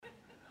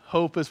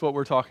Hope is what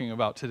we're talking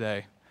about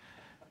today.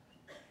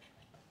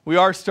 We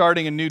are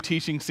starting a new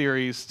teaching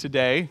series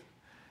today.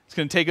 It's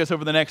going to take us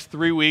over the next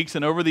 3 weeks,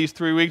 and over these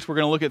 3 weeks, we're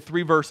going to look at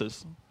three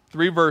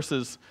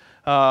verses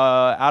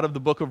out of the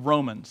book of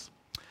Romans.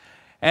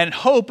 And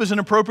hope is an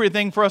appropriate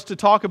thing for us to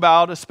talk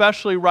about,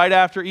 especially right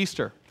after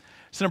Easter.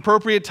 It's an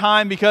appropriate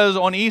time because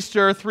on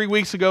Easter, 3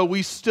 weeks ago,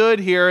 we stood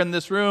here in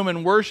this room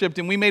and worshiped,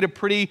 and we made a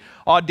pretty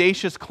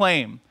audacious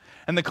claim.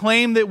 And the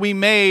claim that we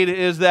made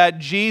is that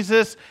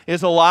Jesus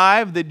is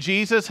alive, that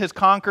Jesus has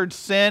conquered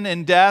sin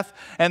and death,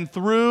 and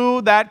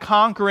through that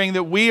conquering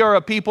that we are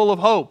a people of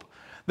hope.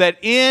 That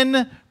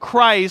in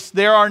Christ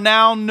there are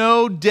now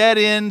no dead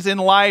ends in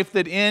life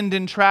that end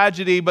in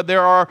tragedy, but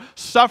there are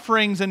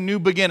sufferings and new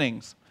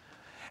beginnings.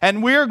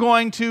 And we're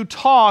going to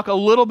talk a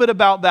little bit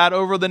about that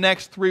over the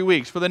next 3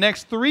 weeks. For the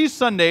next 3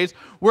 Sundays,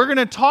 we're going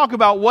to talk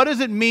about what does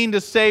it mean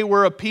to say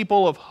we're a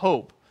people of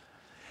hope.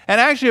 And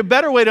actually a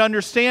better way to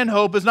understand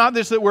hope is not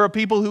just that we're a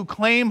people who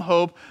claim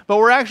hope, but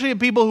we're actually a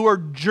people who are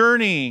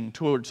journeying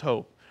towards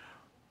hope.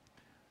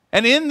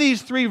 And in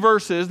these 3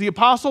 verses, the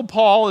Apostle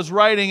Paul is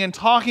writing and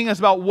talking us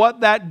about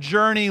what that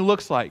journey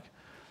looks like.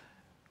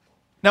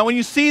 Now, when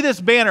you see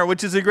this banner,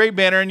 which is a great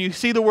banner, and you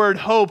see the word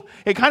hope,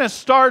 it kind of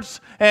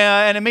starts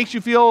and it makes you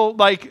feel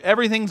like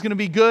everything's going to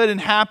be good and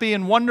happy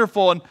and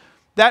wonderful, and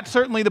that's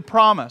certainly the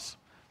promise.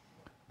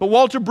 But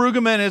Walter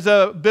Brueggemann is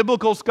a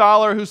biblical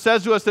scholar who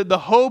says to us that the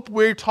hope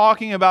we're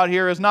talking about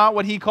here is not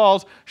what he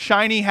calls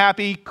shiny,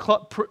 happy,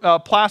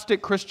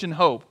 plastic Christian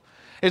hope.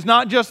 It's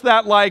not just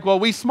that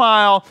we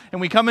smile and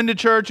we come into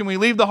church and we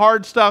leave the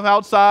hard stuff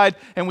outside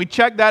and we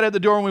check that at the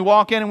door and we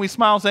walk in and we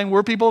smile saying,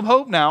 we're people of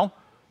hope now.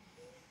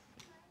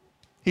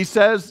 He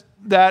says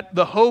that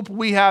the hope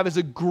we have is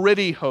a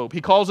gritty hope.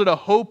 He calls it a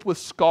hope with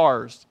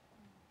scars.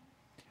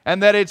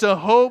 And that it's a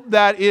hope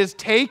that is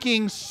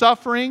taking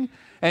suffering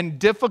and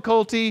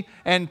difficulty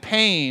and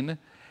pain,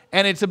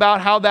 and it's about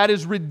how that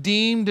is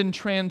redeemed and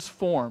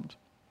transformed.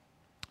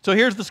 So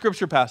here's the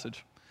scripture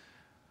passage.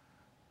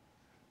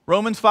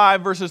 Romans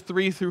 5, verses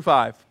 3 through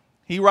 5.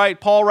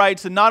 Paul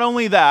writes, and not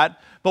only that,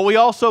 but we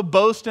also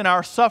boast in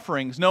our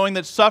sufferings, knowing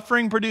that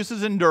suffering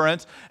produces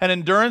endurance, and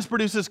endurance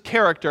produces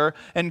character,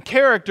 and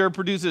character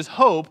produces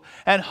hope,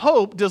 and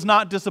hope does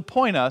not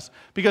disappoint us,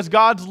 because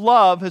God's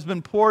love has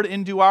been poured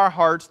into our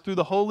hearts through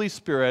the Holy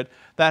Spirit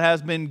that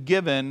has been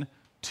given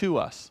to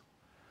us.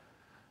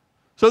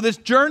 So this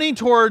journey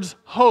towards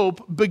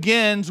hope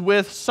begins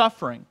with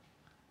suffering.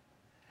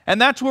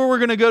 And that's where we're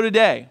going to go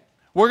today.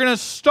 We're going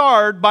to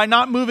start by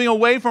not moving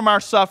away from our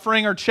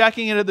suffering or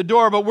checking it at the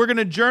door, but we're going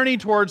to journey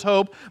towards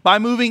hope by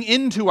moving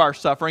into our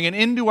suffering and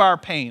into our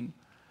pain.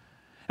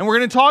 And we're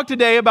going to talk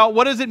today about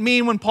what does it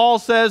mean when Paul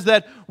says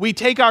that we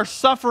take our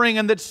suffering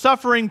and that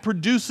suffering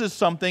produces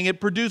something. It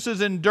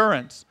produces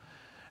endurance.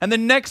 And the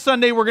next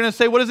Sunday we're going to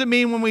say, what does it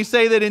mean when we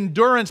say that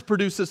endurance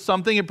produces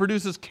something? It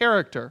produces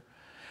character.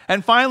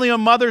 And finally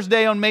on Mother's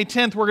Day on May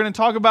 10th, we're going to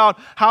talk about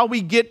how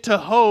we get to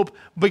hope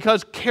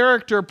because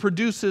character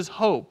produces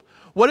hope.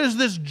 What is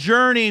this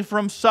journey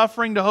from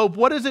suffering to hope?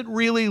 What does it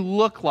really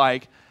look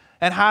like?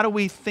 And how do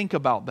we think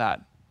about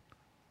that?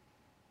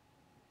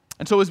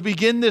 And so as we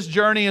begin this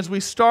journey, as we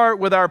start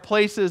with our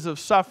places of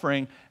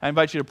suffering, I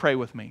invite you to pray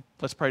with me.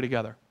 Let's pray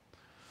together.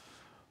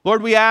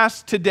 Lord, we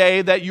ask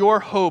today that your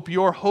hope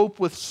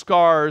with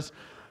scars,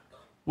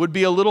 would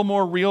be a little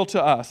more real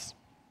to us.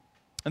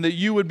 And that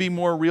you would be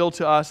more real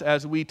to us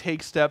as we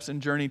take steps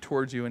and journey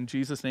towards you. In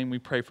Jesus' name we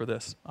pray for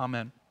this.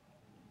 Amen.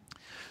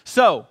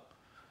 So,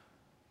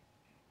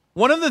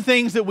 one of the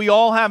things that we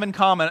all have in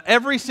common,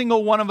 every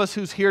single one of us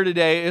who's here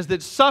today, is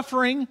that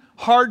suffering,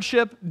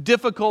 hardship,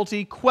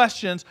 difficulty,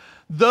 questions,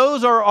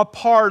 those are a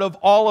part of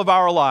all of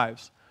our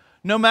lives.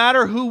 No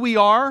matter who we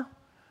are,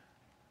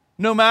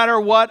 no matter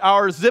what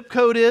our zip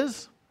code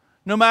is,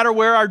 no matter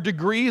where our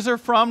degrees are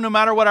from, no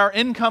matter what our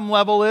income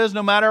level is,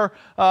 no matter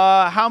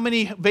how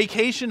many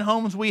vacation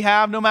homes we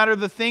have, no matter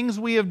the things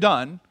we have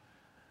done,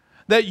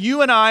 that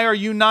you and I are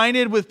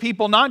united with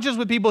people, not just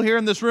with people here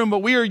in this room, but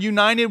we are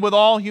united with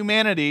all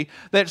humanity,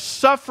 that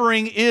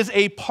suffering is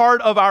a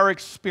part of our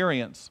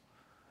experience.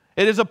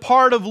 It is a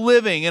part of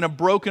living in a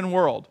broken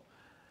world.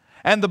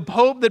 And the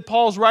hope that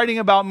Paul's writing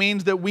about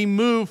means that we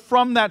move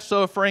from that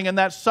suffering, and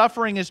that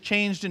suffering is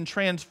changed and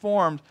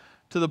transformed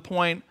to the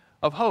point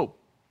of hope.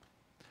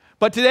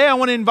 But today I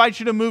want to invite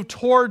you to move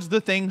towards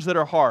the things that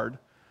are hard.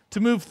 To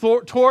move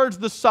towards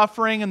the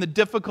suffering and the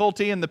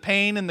difficulty and the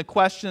pain and the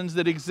questions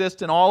that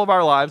exist in all of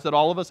our lives, that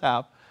all of us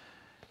have.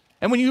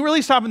 And when you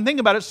really stop and think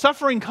about it,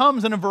 suffering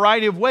comes in a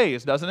variety of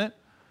ways, doesn't it?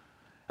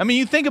 I mean,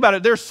 you think about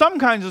it, there's some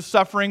kinds of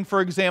suffering,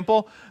 for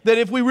example, that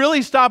if we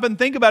really stop and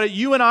think about it,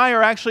 you and I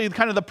are actually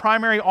kind of the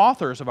primary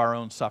authors of our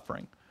own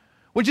suffering,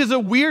 which is a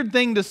weird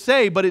thing to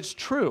say, but it's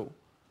true,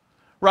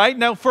 right?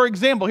 Now, for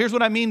example, here's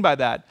what I mean by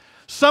that.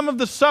 Some of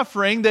the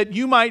suffering that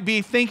you might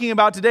be thinking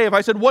about today, if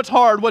I said, what's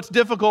hard, what's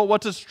difficult,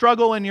 what's a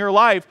struggle in your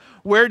life,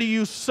 where do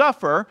you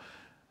suffer?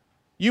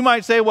 You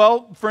might say,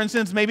 well, for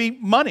instance, maybe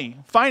money,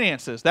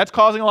 finances. That's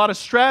causing a lot of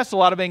stress, a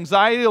lot of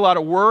anxiety, a lot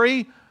of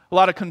worry, a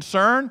lot of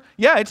concern.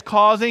 Yeah, it's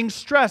causing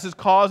stress, it's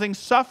causing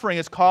suffering,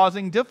 it's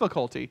causing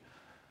difficulty.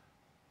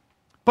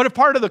 But if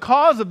part of the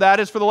cause of that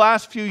is for the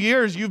last few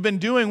years, you've been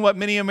doing what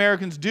many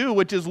Americans do,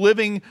 which is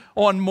living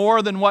on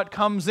more than what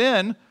comes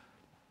in,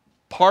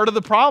 part of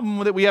the problem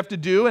that we have to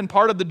do and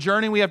part of the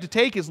journey we have to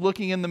take is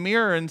looking in the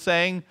mirror and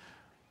saying,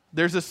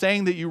 there's a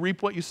saying that you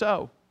reap what you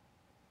sow.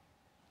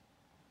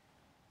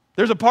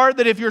 There's a part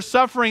that if you're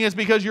suffering is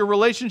because your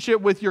relationship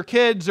with your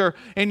kids or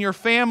in your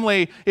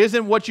family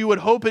isn't what you would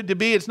hope it to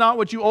be. It's not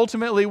what you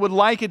ultimately would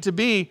like it to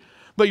be.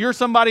 But you're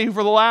somebody who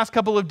for the last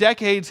couple of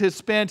decades has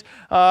spent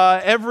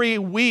every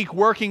week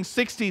working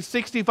 60,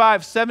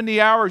 65,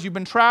 70 hours. You've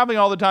been traveling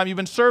all the time. You've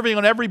been serving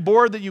on every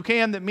board that you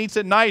can that meets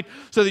at night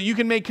so that you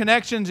can make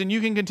connections and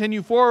you can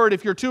continue forward.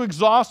 If you're too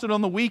exhausted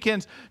on the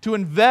weekends to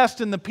invest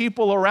in the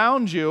people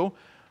around you,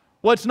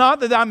 well, it's not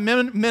that I'm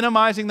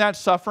minimizing that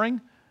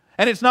suffering.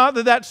 And it's not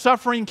that that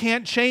suffering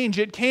can't change.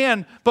 It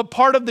can. But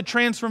part of the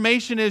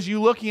transformation is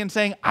you looking and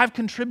saying, I've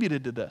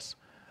contributed to this.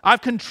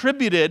 I've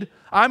contributed.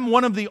 I'm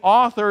one of the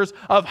authors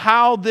of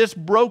how this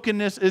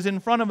brokenness is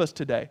in front of us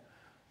today.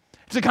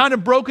 It's a kind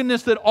of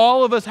brokenness that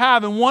all of us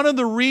have. And one of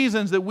the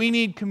reasons that we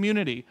need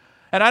community,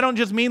 and I don't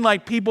just mean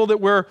like people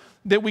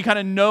that we kind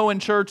of know in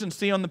church and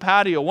see on the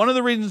patio. One of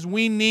the reasons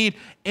we need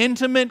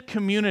intimate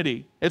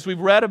community, as we've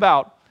read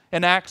about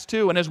in Acts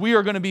 2, and as we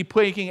are going to be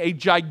taking a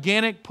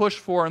gigantic push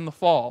for in the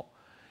fall,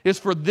 is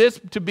for this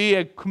to be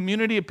a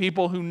community of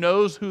people who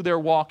knows who they're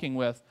walking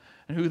with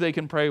and who they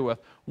can pray with.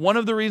 One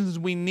of the reasons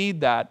we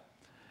need that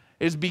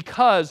is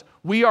because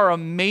we are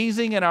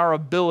amazing in our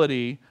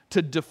ability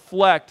to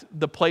deflect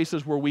the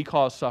places where we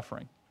cause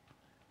suffering.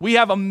 We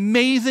have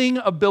amazing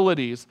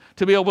abilities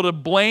to be able to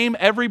blame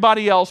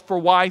everybody else for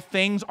why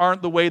things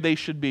aren't the way they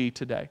should be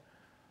today.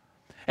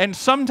 And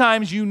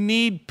sometimes you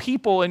need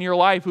people in your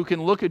life who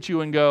can look at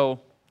you and go,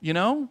 you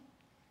know,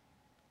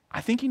 I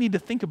think you need to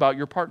think about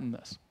your part in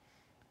this.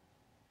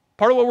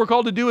 Part of what we're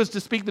called to do is to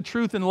speak the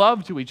truth in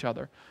love to each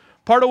other.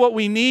 Part of what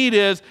we need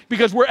is,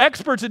 because we're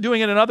experts at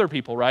doing it in other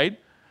people, right?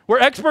 We're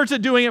experts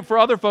at doing it for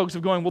other folks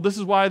of going, well, this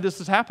is why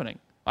this is happening.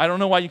 I don't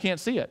know why you can't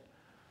see it.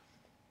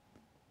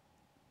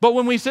 But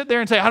when we sit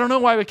there and say, I don't know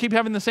why I keep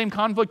having the same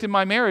conflict in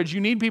my marriage, you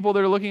need people that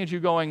are looking at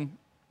you going,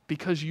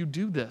 because you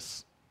do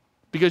this.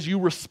 Because you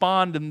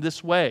respond in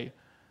this way.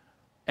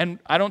 And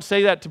I don't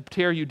say that to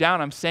tear you down.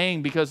 I'm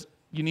saying because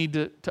you need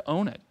to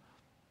own it.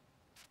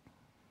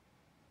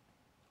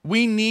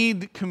 We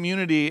need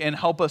community and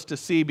help us to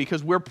see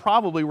because we're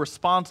probably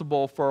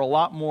responsible for a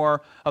lot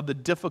more of the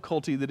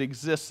difficulty that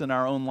exists in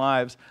our own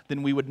lives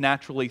than we would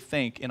naturally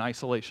think in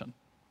isolation.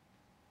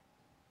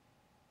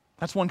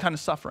 That's one kind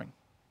of suffering.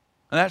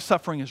 And that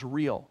suffering is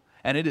real,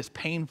 and it is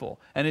painful,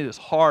 and it is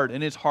hard,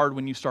 and it's hard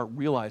when you start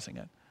realizing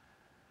it.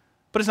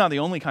 But it's not the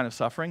only kind of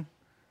suffering.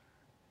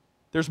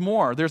 There's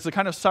more. There's the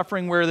kind of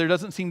suffering where there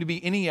doesn't seem to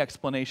be any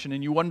explanation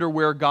and you wonder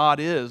where God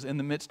is in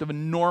the midst of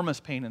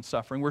enormous pain and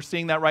suffering. We're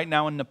seeing that right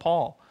now in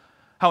Nepal.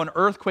 How an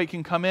earthquake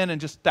can come in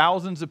and just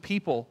thousands of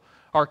people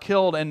are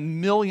killed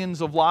and millions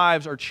of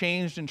lives are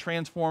changed and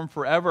transformed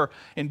forever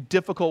in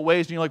difficult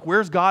ways. And you're like,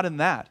 where's God in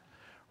that?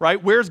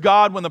 Right? Where's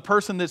God when the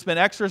person that's been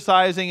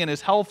exercising and is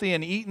healthy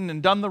and eaten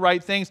and done the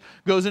right things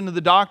goes into the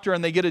doctor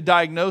and they get a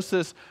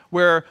diagnosis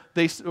where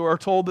they are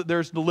told that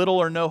there's little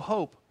or no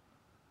hope?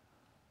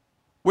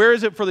 Where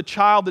is it for the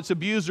child that's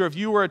abused, or if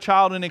you were a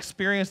child and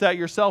experienced that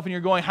yourself and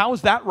you're going, how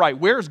is that right?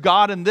 Where's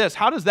God in this?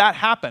 How does that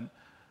happen?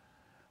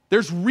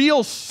 There's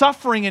real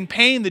suffering and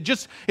pain that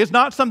just is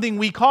not something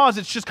we cause.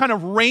 It's just kind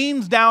of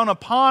rains down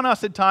upon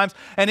us at times,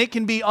 and it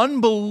can be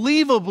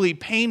unbelievably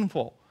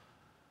painful.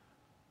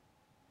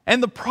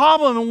 And the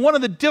problem, and one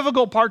of the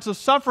difficult parts of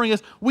suffering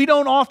is we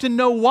don't often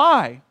know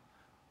why.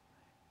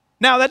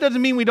 Now, that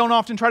doesn't mean we don't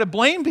often try to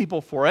blame people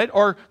for it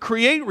or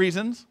create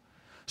reasons.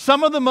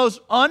 Some of the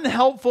most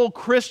unhelpful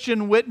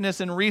Christian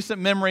witness in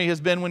recent memory has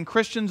been when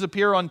Christians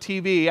appear on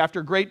TV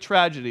after great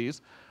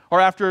tragedies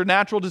or after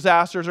natural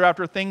disasters or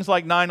after things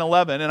like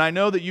 9/11. And I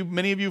know that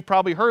many of you have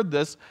probably heard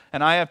this,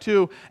 and I have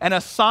too, and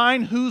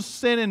assign whose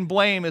sin and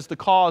blame is the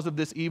cause of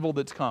this evil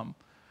that's come.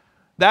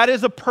 That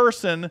is a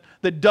person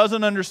that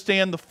doesn't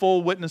understand the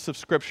full witness of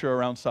Scripture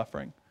around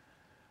suffering.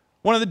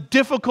 One of the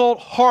difficult,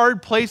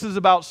 hard places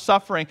about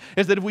suffering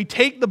is that if we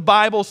take the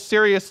Bible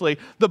seriously,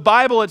 the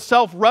Bible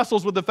itself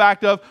wrestles with the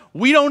fact of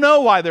we don't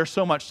know why there's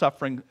so much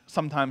suffering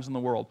sometimes in the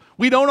world.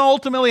 We don't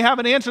ultimately have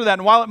an answer to that.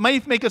 And while it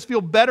may make us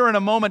feel better in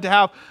a moment to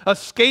have a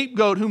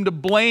scapegoat whom to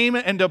blame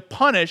and to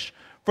punish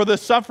for the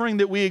suffering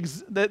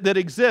that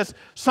exists,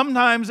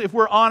 sometimes, if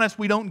we're honest,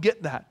 we don't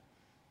get that.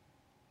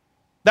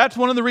 That's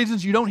one of the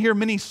reasons you don't hear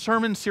many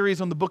sermon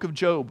series on the book of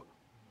Job.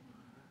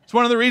 It's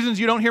one of the reasons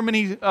you don't hear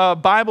many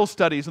Bible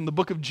studies in the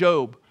book of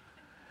Job.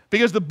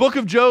 Because the book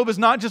of Job is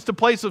not just a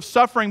place of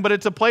suffering, but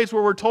it's a place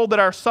where we're told that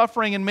our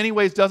suffering in many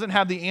ways doesn't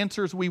have the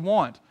answers we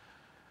want.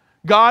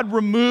 God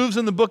removes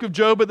in the book of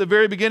Job at the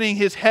very beginning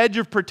his hedge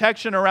of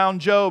protection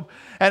around Job.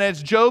 And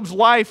as Job's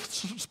life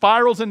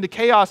spirals into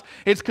chaos,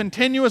 it's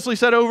continuously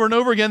said over and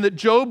over again that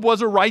Job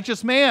was a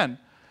righteous man.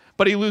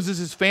 But he loses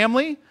his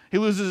family, He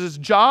loses his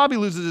job, he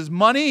loses his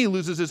money, he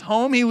loses his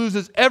home, he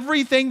loses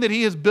everything that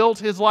he has built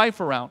his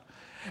life around.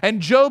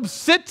 And Job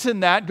sits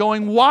in that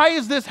going, why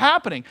is this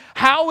happening?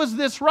 How is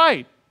this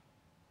right?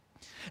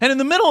 And in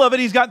the middle of it,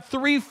 he's got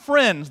 3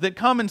 friends that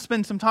come and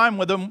spend some time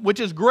with him, which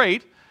is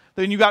great.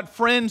 Then you've got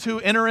friends who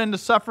enter into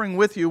suffering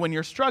with you when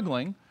you're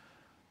struggling.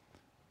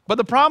 But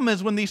the problem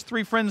is when these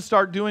 3 friends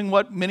start doing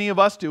what many of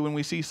us do when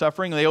we see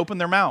suffering, they open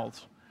their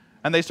mouths.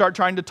 And they start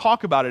trying to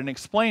talk about it and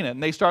explain it.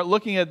 And they start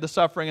looking at the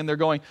suffering and they're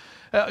going,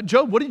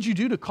 Job, what did you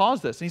do to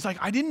cause this? And he's like,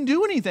 I didn't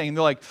do anything. And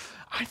they're like,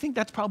 I think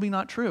that's probably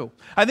not true.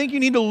 I think you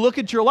need to look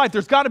at your life.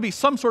 There's got to be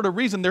some sort of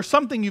reason. There's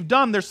something you've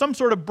done. There's some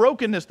sort of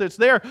brokenness that's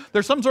there.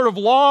 There's some sort of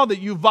law that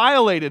you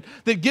violated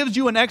that gives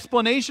you an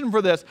explanation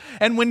for this.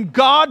 And when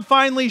God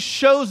finally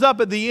shows up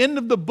at the end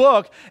of the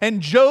book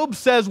and Job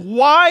says,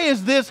 why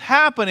is this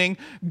happening?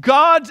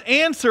 God's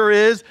answer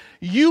is,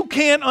 you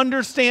can't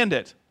understand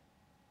it.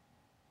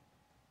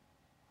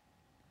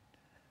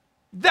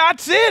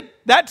 That's it.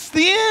 That's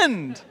the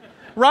end.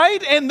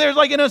 Right? And there's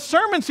like in a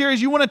sermon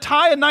series, you want to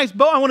tie a nice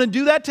bow. I want to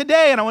do that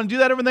today, and I want to do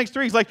that over the next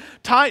 3 weeks. Like,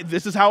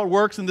 this is how it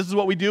works, and this is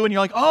what we do. And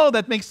you're like, oh,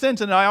 that makes sense,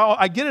 and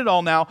I get it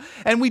all now.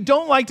 And we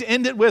don't like to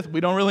end it with,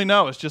 we don't really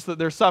know. It's just that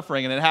they're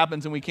suffering, and it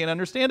happens, and we can't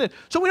understand it.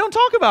 So we don't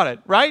talk about it,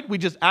 right? We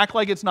just act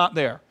like it's not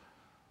there.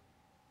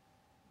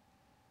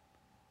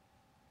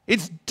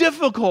 It's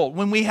difficult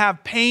when we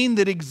have pain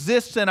that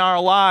exists in our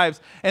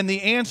lives, and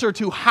the answer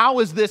to how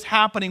is this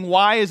happening,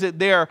 why is it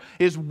there,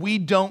 is we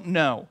don't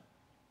know.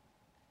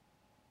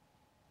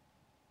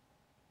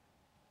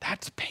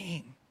 That's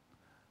pain.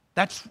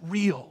 That's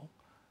real.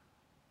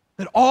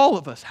 That all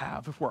of us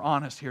have, if we're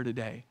honest here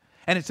today.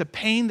 And it's a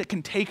pain that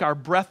can take our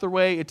breath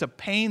away. It's a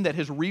pain that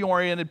has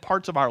reoriented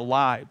parts of our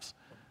lives.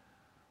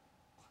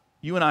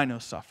 You and I know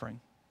suffering.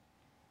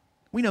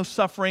 We know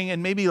suffering,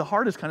 and maybe the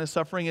hardest kind of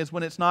suffering is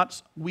when it's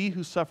not we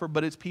who suffer,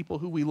 but it's people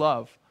who we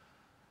love.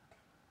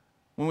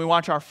 When we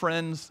watch our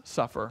friends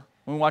suffer,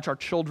 when we watch our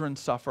children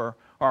suffer,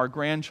 or our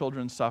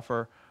grandchildren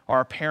suffer, or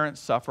our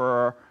parents suffer,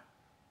 or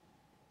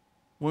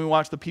when we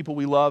watch the people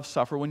we love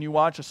suffer, when you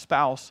watch a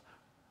spouse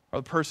or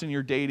the person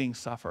you're dating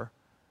suffer,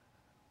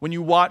 when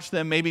you watch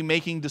them maybe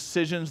making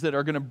decisions that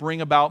are going to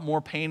bring about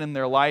more pain in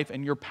their life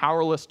and you're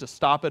powerless to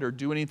stop it or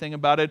do anything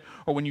about it,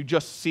 or when you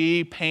just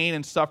see pain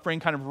and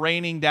suffering kind of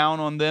raining down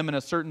on them in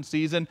a certain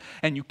season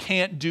and you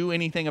can't do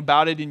anything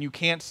about it and you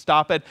can't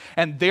stop it,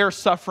 and their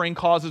suffering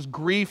causes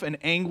grief and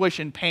anguish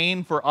and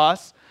pain for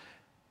us.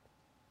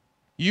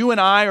 You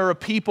and I are a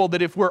people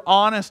that, if we're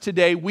honest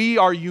today, we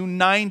are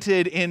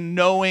united in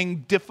knowing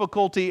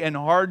difficulty and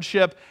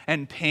hardship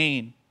and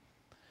pain.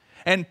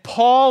 And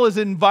Paul is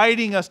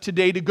inviting us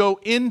today to go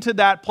into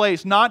that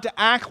place, not to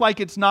act like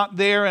it's not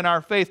there in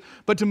our faith,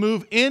 but to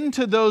move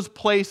into those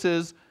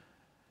places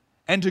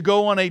and to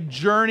go on a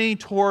journey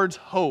towards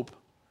hope,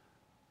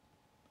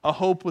 a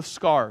hope with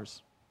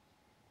scars.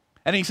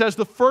 And he says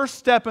the first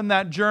step in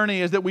that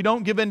journey is that we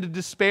don't give in to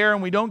despair,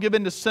 and we don't give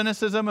in to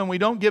cynicism, and we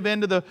don't give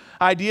in to the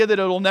idea that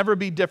it'll never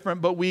be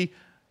different, but we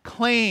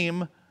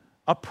claim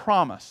a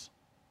promise.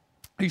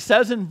 He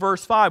says in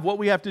verse 5, what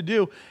we have to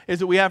do is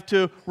that we have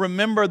to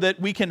remember that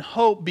we can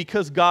hope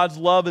because God's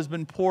love has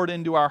been poured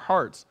into our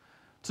hearts.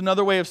 It's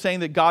another way of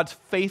saying that God's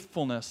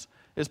faithfulness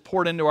is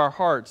poured into our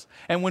hearts.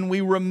 And when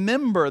we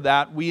remember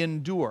that, we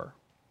endure.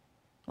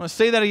 I want to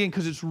say that again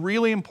because it's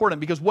really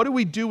important, because what do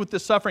we do with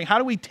this suffering? How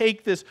do we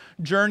take this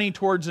journey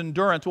towards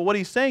endurance? Well, what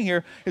he's saying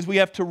here is we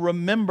have to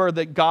remember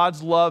that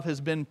God's love has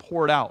been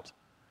poured out.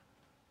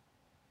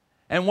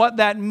 And what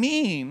that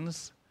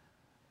means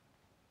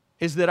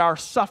is that our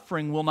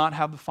suffering will not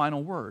have the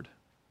final word.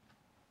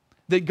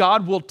 That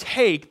God will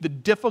take the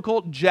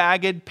difficult,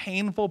 jagged,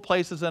 painful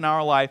places in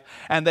our life,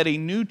 and that a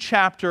new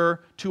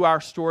chapter to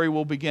our story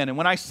will begin. And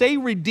when I say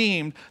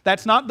redeemed,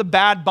 that's not the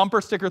bad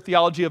bumper sticker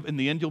theology of, in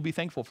the end, you'll be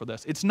thankful for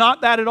this. It's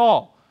not that at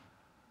all.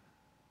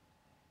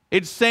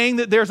 It's saying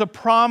that there's a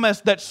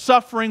promise that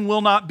suffering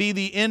will not be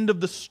the end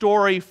of the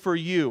story for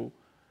you.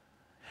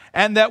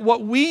 And that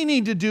what we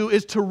need to do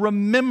is to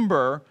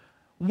remember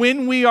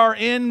when we are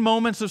in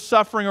moments of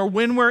suffering or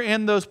when we're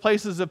in those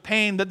places of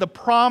pain, that the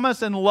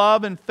promise and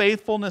love and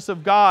faithfulness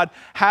of God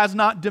has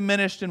not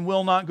diminished and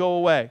will not go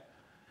away.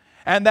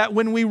 And that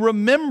when we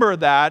remember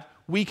that,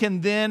 we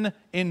can then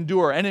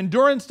endure. And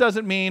endurance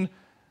doesn't mean,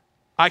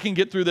 I can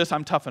get through this,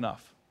 I'm tough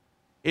enough.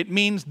 It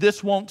means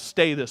this won't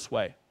stay this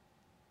way.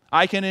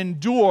 I can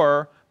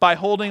endure by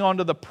holding on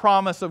to the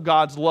promise of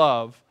God's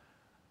love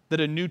that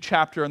a new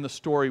chapter in the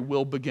story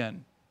will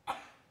begin.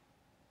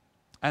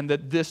 And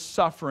that this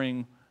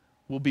suffering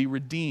will be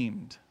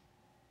redeemed.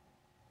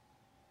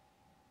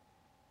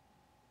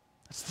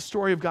 It's the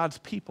story of God's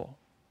people.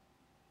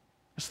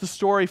 It's the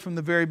story from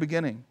the very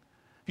beginning.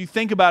 If you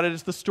think about it,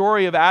 it's the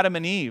story of Adam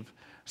and Eve.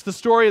 It's the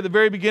story at the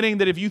very beginning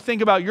that if you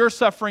think about your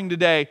suffering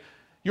today,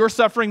 Your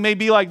suffering may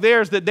be like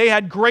theirs, that they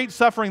had great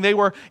suffering. They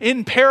were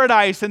in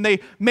paradise and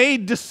they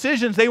made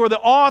decisions. They were the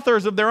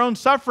authors of their own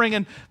suffering,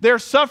 and their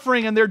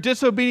suffering and their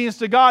disobedience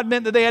to God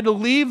meant that they had to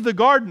leave the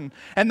garden.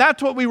 And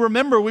that's what we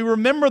remember. We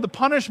remember the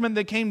punishment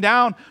that came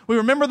down. We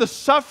remember the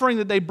suffering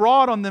that they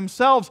brought on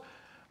themselves.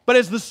 But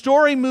as the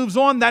story moves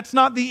on, that's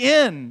not the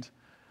end.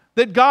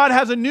 That God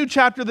has a new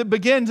chapter that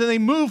begins, and they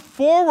move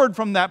forward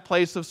from that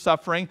place of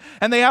suffering,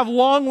 and they have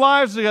long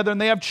lives together, and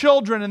they have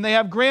children, and they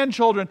have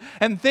grandchildren,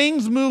 and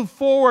things move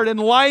forward, and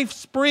life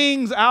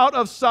springs out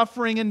of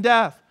suffering and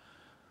death.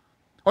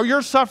 Or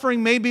your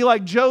suffering may be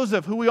like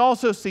Joseph, who we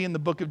also see in the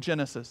book of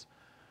Genesis,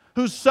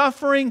 whose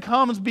suffering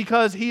comes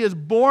because he is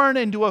born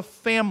into a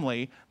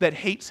family that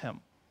hates him.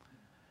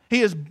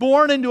 He is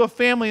born into a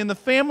family, and the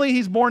family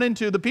he's born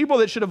into, the people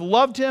that should have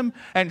loved him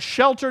and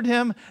sheltered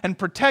him and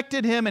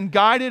protected him and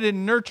guided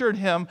and nurtured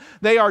him,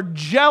 they are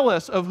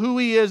jealous of who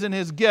he is and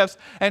his gifts,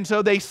 and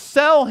so they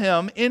sell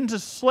him into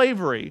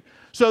slavery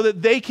so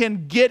that they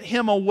can get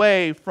him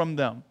away from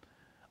them.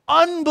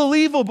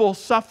 Unbelievable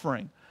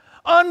suffering.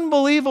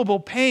 Unbelievable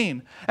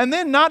pain. And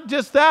then not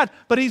just that,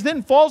 but he's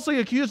then falsely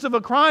accused of a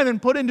crime and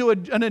put into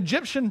an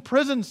Egyptian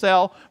prison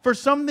cell for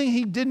something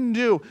he didn't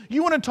do.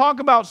 You want to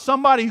talk about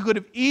somebody who could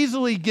have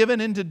easily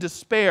given into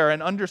despair,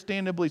 and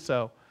understandably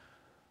so.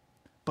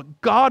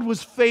 But God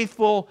was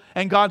faithful,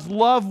 and God's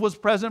love was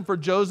present for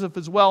Joseph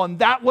as well. And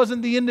that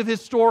wasn't the end of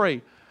his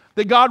story.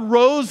 That God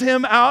rose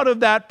him out of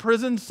that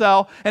prison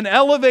cell and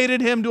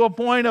elevated him to a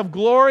point of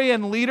glory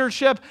and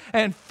leadership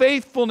and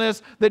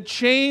faithfulness that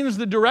changed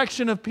the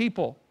direction of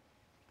people.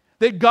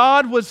 That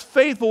God was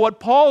faithful. What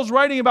Paul's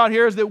writing about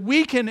here is that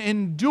we can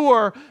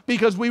endure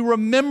because we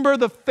remember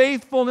the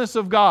faithfulness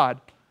of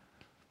God.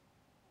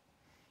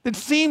 It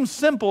seems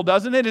simple,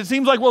 doesn't it? It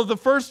seems like, well, the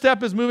first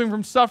step is moving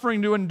from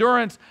suffering to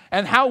endurance,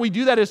 and how we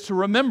do that is to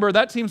remember.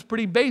 That seems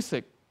pretty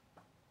basic.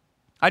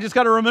 I just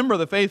got to remember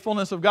the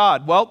faithfulness of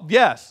God. Well,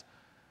 yes.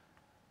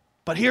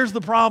 But here's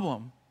the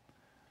problem.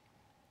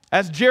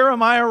 As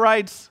Jeremiah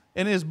writes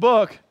in his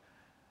book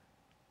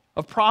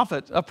of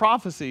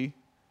prophecy,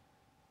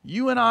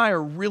 you and I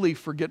are really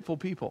forgetful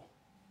people.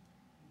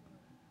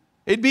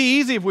 It'd be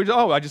easy if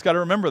I just got to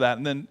remember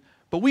that.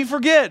 But we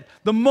forget.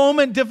 The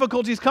moment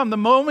difficulties come, the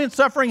moment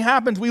suffering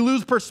happens, we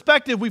lose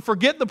perspective. We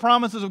forget the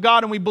promises of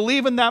God, and we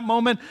believe in that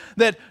moment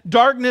that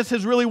darkness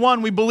has really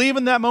won. We believe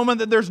in that moment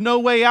that there's no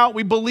way out.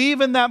 We believe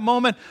in that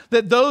moment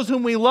that those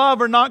whom we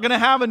love are not going to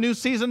have a new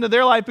season to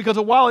their life, because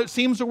while it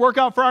seems to work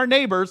out for our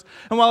neighbors,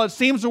 and while it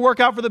seems to work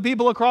out for the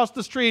people across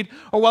the street,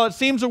 or while it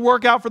seems to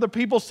work out for the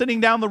people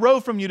sitting down the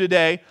road from you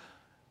today,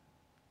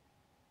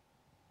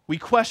 we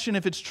question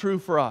if it's true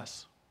for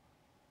us.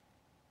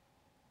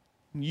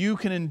 You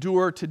can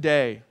endure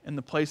today in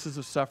the places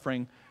of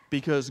suffering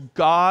because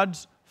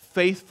God's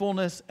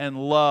faithfulness and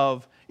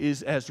love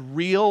is as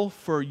real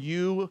for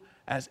you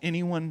as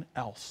anyone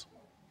else.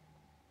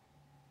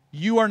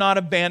 You are not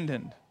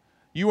abandoned.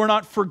 You are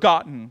not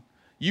forgotten.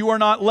 You are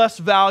not less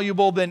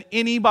valuable than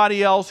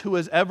anybody else who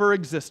has ever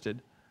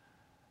existed.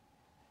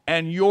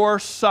 And your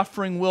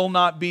suffering will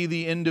not be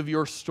the end of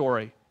your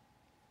story.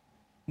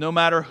 No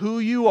matter who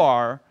you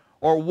are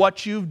or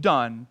what you've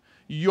done,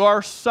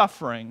 your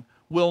suffering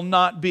will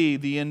not be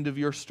the end of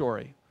your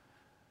story.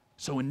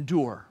 So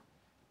endure.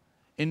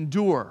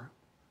 Endure.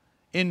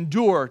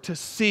 Endure to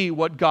see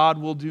what God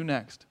will do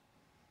next.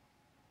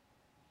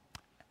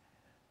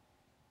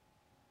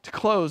 To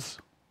close,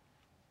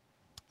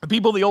 the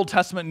people of the Old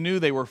Testament knew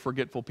they were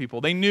forgetful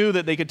people. They knew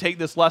that they could take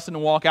this lesson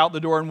and walk out the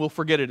door and we'll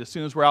forget it as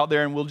soon as we're out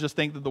there, and we'll just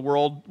think that the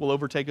world will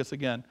overtake us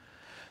again.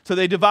 So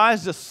they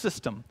devised a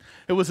system.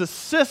 It was a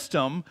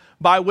system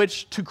by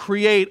which to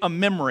create a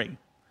memory.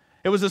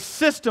 It was a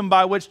system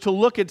by which to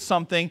look at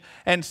something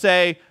and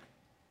say,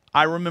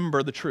 I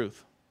remember the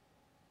truth.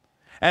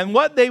 And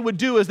what they would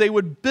do is they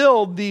would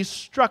build these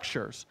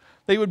structures.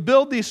 They would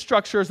build these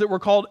structures that were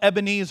called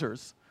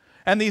Ebenezers.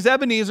 And these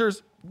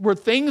Ebenezers were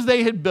things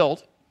they had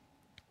built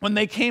when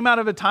they came out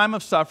of a time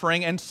of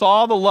suffering and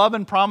saw the love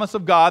and promise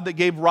of God that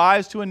gave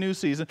rise to a new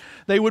season.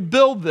 They would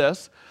build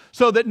this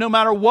so that no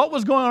matter what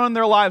was going on in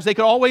their lives, they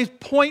could always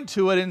point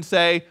to it and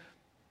say,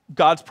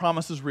 God's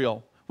promise is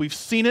real. We've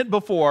seen it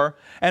before,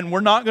 and we're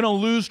not going to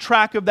lose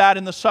track of that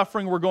in the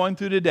suffering we're going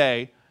through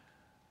today,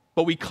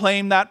 but we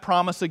claim that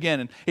promise again.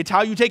 And it's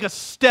how you take a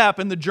step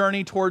in the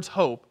journey towards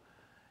hope.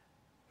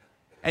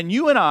 And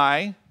you and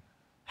I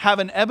have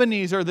an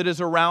Ebenezer that is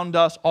around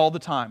us all the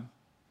time.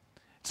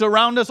 It's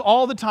around us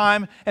all the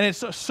time, and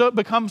it's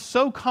become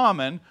so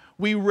common,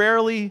 we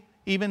rarely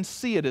even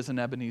see it as an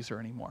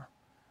Ebenezer anymore.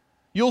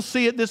 You'll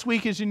see it this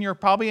week as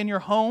probably in your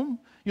home.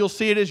 You'll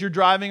see it as you're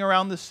driving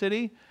around the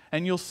city.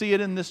 And you'll see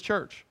it in this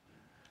church.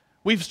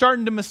 We've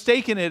started to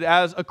mistaken it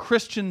as a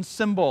Christian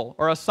symbol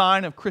or a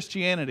sign of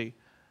Christianity.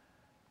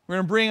 We're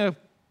going to bring a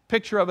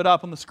picture of it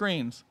up on the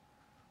screens.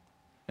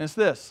 And it's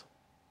this.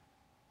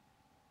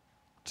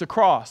 It's a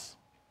cross.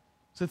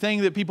 It's a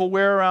thing that people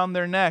wear around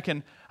their neck.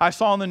 And I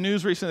saw in the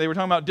news recently, they were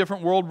talking about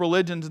different world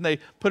religions, and they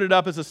put it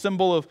up as a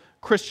symbol of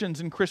Christians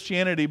and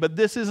Christianity. But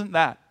this isn't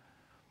that.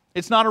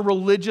 It's not a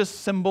religious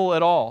symbol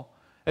at all.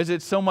 as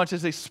it's so much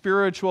as a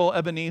spiritual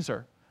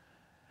Ebenezer.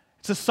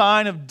 It's a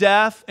sign of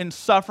death and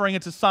suffering.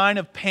 It's a sign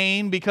of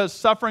pain, because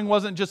suffering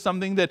wasn't just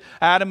something that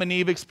Adam and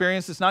Eve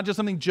experienced. It's not just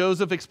something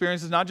Joseph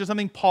experienced. It's not just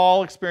something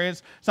Paul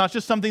experienced. It's not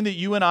just something that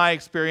you and I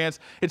experience.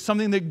 It's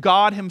something that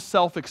God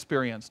himself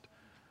experienced.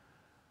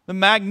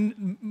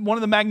 One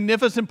of the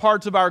magnificent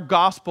parts of our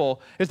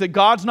gospel is that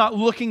God's not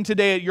looking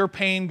today at your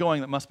pain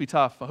going, that must be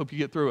tough. I hope you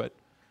get through it.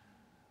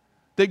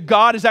 That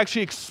God has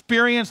actually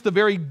experienced the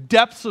very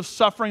depths of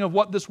suffering of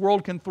what this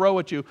world can throw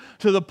at you,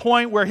 to the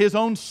point where his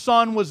own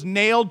son was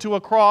nailed to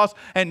a cross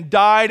and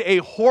died a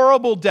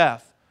horrible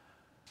death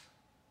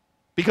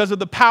because of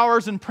the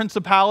powers and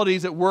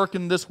principalities at work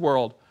in this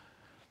world.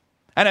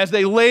 And as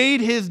they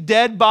laid his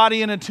dead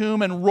body in a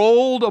tomb and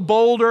rolled a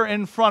boulder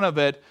in front of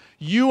it,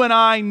 you and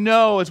I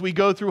know as we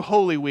go through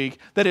Holy Week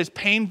that as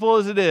painful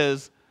as it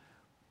is,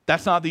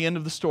 that's not the end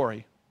of the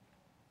story.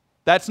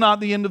 That's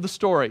not the end of the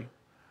story.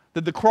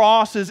 That the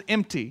cross is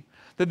empty.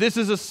 That this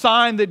is a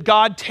sign that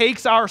God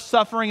takes our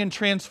suffering and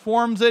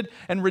transforms it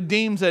and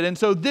redeems it. And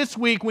so this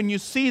week, when you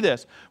see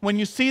this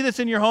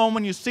in your home,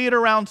 when you see it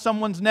around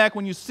someone's neck,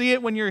 when you see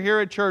it when you're here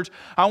at church,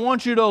 I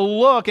want you to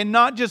look and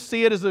not just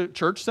see it as a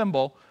church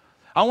symbol.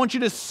 I want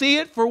you to see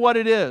it for what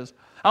it is.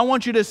 I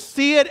want you to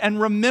see it and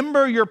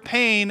remember your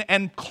pain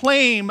and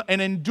claim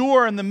and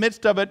endure in the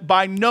midst of it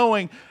by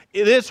knowing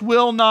this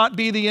will not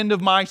be the end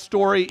of my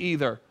story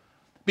either,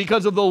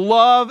 because of the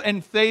love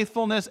and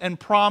faithfulness and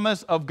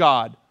promise of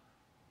God.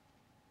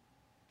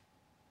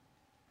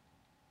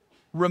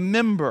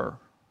 Remember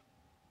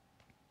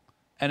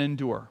and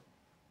endure.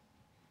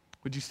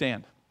 Would you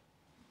stand?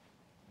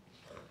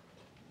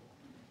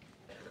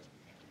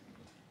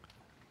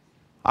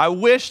 I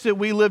wish that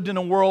we lived in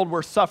a world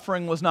where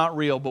suffering was not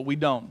real, but we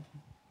don't.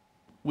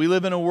 We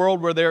live in a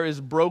world where there is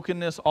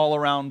brokenness all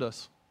around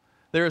us.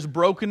 There is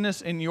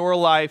brokenness in your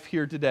life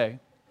here today.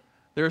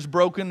 There is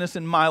brokenness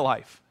in my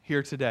life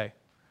here today.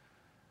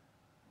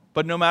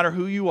 But no matter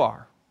who you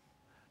are,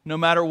 no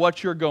matter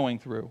what you're going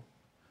through,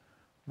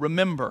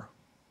 remember,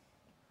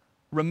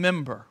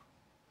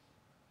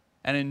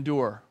 and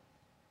endure,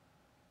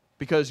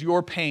 because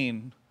your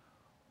pain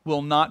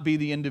will not be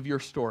the end of your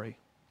story.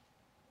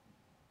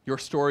 Your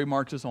story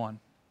marches on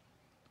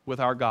with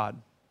our God.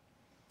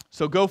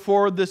 So go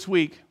forward this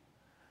week.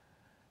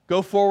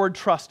 Go forward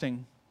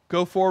trusting.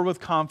 Go forward with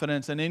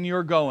confidence. And in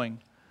your going,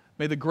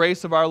 may the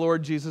grace of our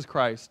Lord Jesus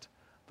Christ,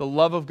 the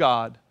love of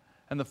God,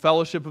 and the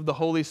fellowship of the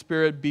Holy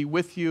Spirit be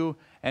with you,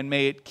 and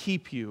may it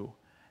keep you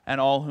and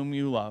all whom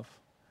you love.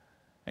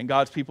 And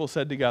God's people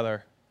said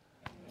together,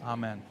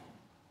 Amen.